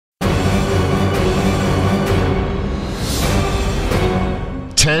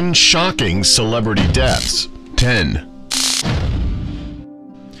10 shocking celebrity deaths. 10.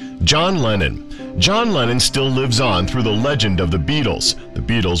 John Lennon. John Lennon still lives on through the legend of the Beatles. The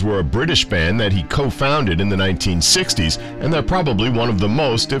Beatles were a British band that he co-founded in the 1960s, and they're probably one of the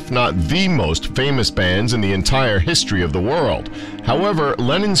most, if not the most, famous bands in the entire history of the world. However,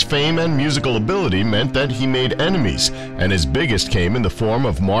 Lennon's fame and musical ability meant that he made enemies, and his biggest came in the form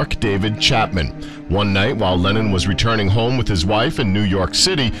of Mark David Chapman. One night, while Lennon was returning home with his wife in New York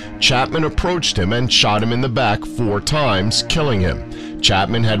City, Chapman approached him and shot him in the back 4 times, killing him.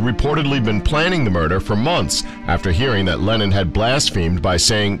 Chapman had reportedly been planning the murder for months after hearing that Lennon had blasphemed by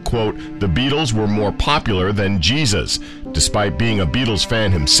saying, quote, "The Beatles were more popular than Jesus." Despite being a Beatles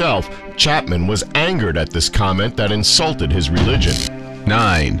fan himself, Chapman was angered at this comment that insulted his religion.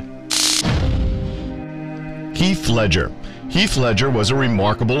 9. Heath Ledger. Heath Ledger was a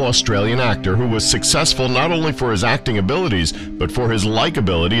remarkable Australian actor who was successful not only for his acting abilities, but for his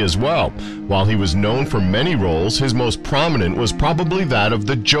likability as well. While he was known for many roles, his most prominent was probably that of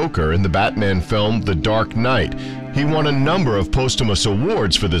the Joker in the Batman film The Dark Knight. He won a number of posthumous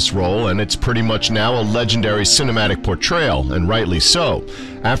awards for this role, and it's pretty much now a legendary cinematic portrayal, and rightly so.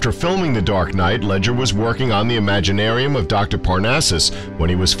 After filming The Dark Knight, Ledger was working on the Imaginarium of Dr. Parnassus when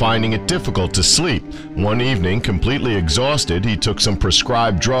he was finding it difficult to sleep. One evening, completely exhausted, he took some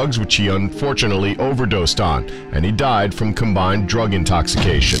prescribed drugs which he unfortunately overdosed on, and he died from combined drug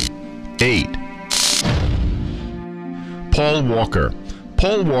intoxication. 8. Paul Walker.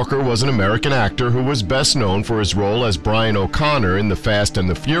 Paul Walker was an American actor who was best known for his role as Brian O'Connor in the Fast and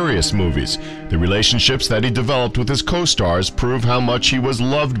the Furious movies. The relationships that he developed with his co-stars prove how much he was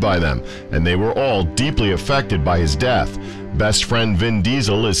loved by them, and they were all deeply affected by his death. Best friend Vin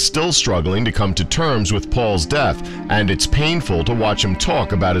Diesel is still struggling to come to terms with Paul's death, and it's painful to watch him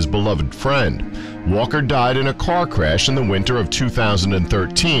talk about his beloved friend. Walker died in a car crash in the winter of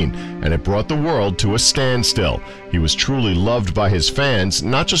 2013, and it brought the world to a standstill. He was truly loved by his fans,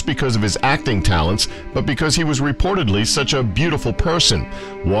 not just because of his acting talents, but because he was reportedly such a beautiful person.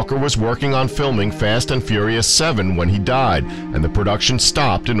 Walker was working on filming Fast and Furious 7 when he died, and the production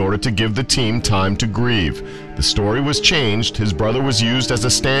stopped in order to give the team time to grieve. The story was changed, his brother was used as a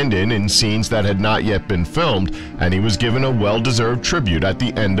stand-in in scenes that had not yet been filmed, and he was given a well-deserved tribute at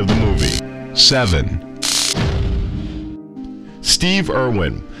the end of the movie. 7. Steve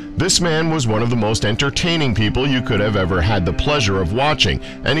Irwin. This man was one of the most entertaining people you could have ever had the pleasure of watching,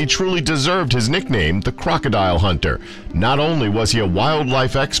 and he truly deserved his nickname, the Crocodile Hunter. Not only was he a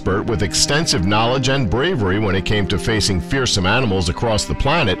wildlife expert with extensive knowledge and bravery when it came to facing fearsome animals across the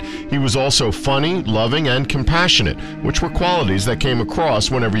planet, he was also funny, loving, and compassionate, which were qualities that came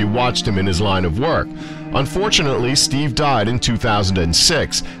across whenever you watched him in his line of work. Unfortunately, Steve died in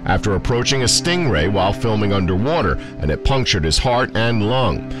 2006 after approaching a stingray while filming underwater, and it punctured his heart and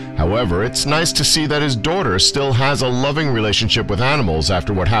lung. However, it's nice to see that his daughter still has a loving relationship with animals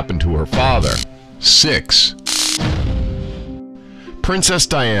after what happened to her father. 6. Princess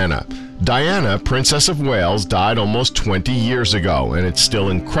Diana. Diana, Princess of Wales, died almost 20 years ago, and it's still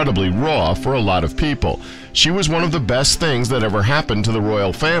incredibly raw for a lot of people. She was one of the best things that ever happened to the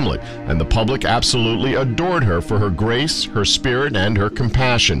royal family, and the public absolutely adored her for her grace, her spirit, and her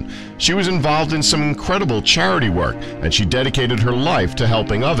compassion. She was involved in some incredible charity work, and she dedicated her life to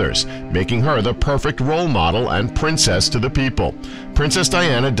helping others, making her the perfect role model and princess to the people. Princess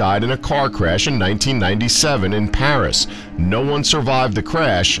Diana died in a car crash in 1997 in Paris. No one survived the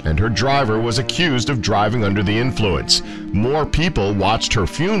crash, and her driver was accused of driving under the influence. More people watched her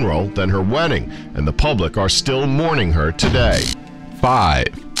funeral than her wedding, and the public are still mourning her today. 5.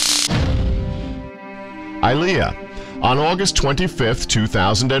 Aaliyah. On August 25,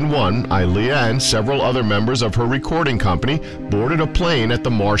 2001, Aaliyah and several other members of her recording company boarded a plane at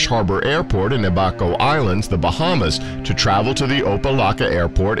the Marsh Harbor Airport in Abaco Islands, the Bahamas, to travel to the Opa-locka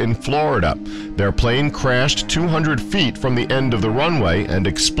Airport in Florida. Their plane crashed 200 feet from the end of the runway and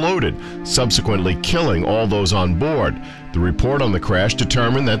exploded, subsequently killing all those on board. The report on the crash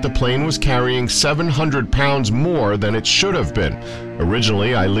determined that the plane was carrying 700 pounds more than it should have been. Originally,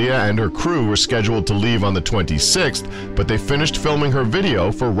 Aaliyah and her crew were scheduled to leave on the 26th, but they finished filming her video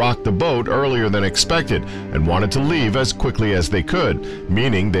for Rock the Boat earlier than expected and wanted to leave as quickly as they could,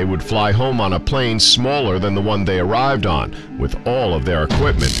 meaning they would fly home on a plane smaller than the one they arrived on, with all of their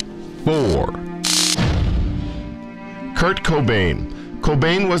equipment. 4. Kurt Cobain.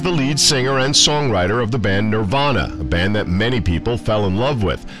 Cobain was the lead singer and songwriter of the band Nirvana, a band that many people fell in love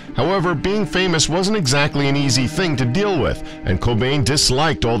with. However, being famous wasn't exactly an easy thing to deal with, and Cobain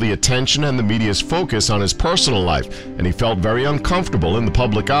disliked all the attention and the media's focus on his personal life, and he felt very uncomfortable in the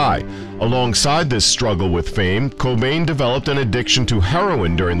public eye. Alongside this struggle with fame, Cobain developed an addiction to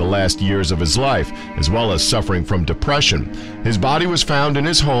heroin during the last years of his life, as well as suffering from depression. His body was found in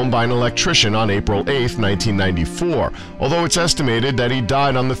his home by an electrician on April 8, 1994, although it's estimated that he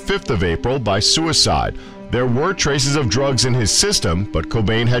died on the 5th of April by suicide. There were traces of drugs in his system, but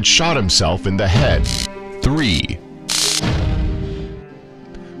Cobain had shot himself in the head. 3.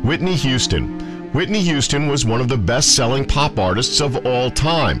 Whitney Houston. Whitney Houston was one of the best-selling pop artists of all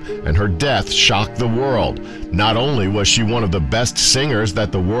time, and her death shocked the world. Not only was she one of the best singers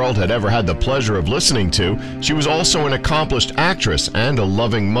that the world had ever had the pleasure of listening to, she was also an accomplished actress and a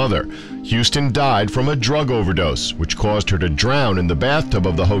loving mother. Houston died from a drug overdose, which caused her to drown in the bathtub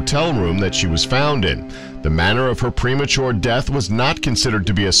of the hotel room that she was found in. The manner of her premature death was not considered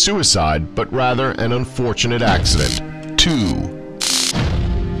to be a suicide, but rather an unfortunate accident. 2.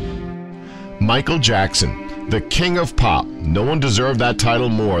 Michael Jackson, the king of pop. No one deserved that title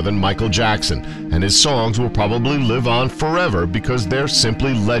more than Michael Jackson, and his songs will probably live on forever because they're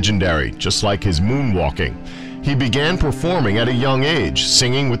simply legendary, just like his moonwalking. He began performing at a young age,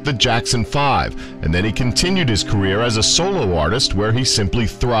 singing with the Jackson 5, and then he continued his career as a solo artist where he simply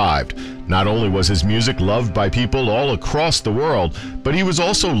thrived. Not only was his music loved by people all across the world, but he was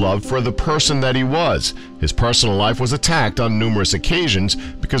also loved for the person that he was. His personal life was attacked on numerous occasions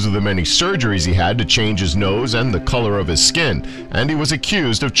because of the many surgeries he had to change his nose and the color of his skin, and he was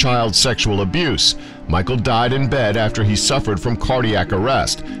accused of child sexual abuse. Michael died in bed after he suffered from cardiac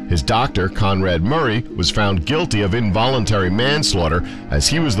arrest. His doctor, Conrad Murray, was found guilty of involuntary manslaughter as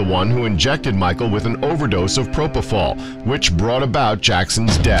he was the one who injected Michael with an overdose of propofol, which brought about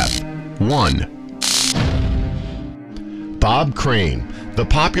Jackson's death. 1. Bob Crane. The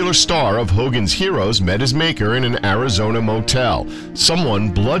popular star of Hogan's Heroes met his maker in an Arizona motel.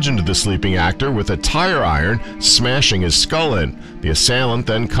 Someone bludgeoned the sleeping actor with a tire iron, smashing his skull in. The assailant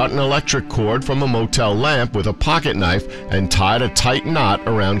then cut an electric cord from a motel lamp with a pocket knife and tied a tight knot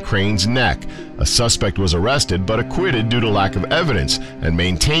around Crane's neck. A suspect was arrested but acquitted due to lack of evidence and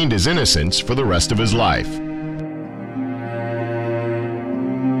maintained his innocence for the rest of his life.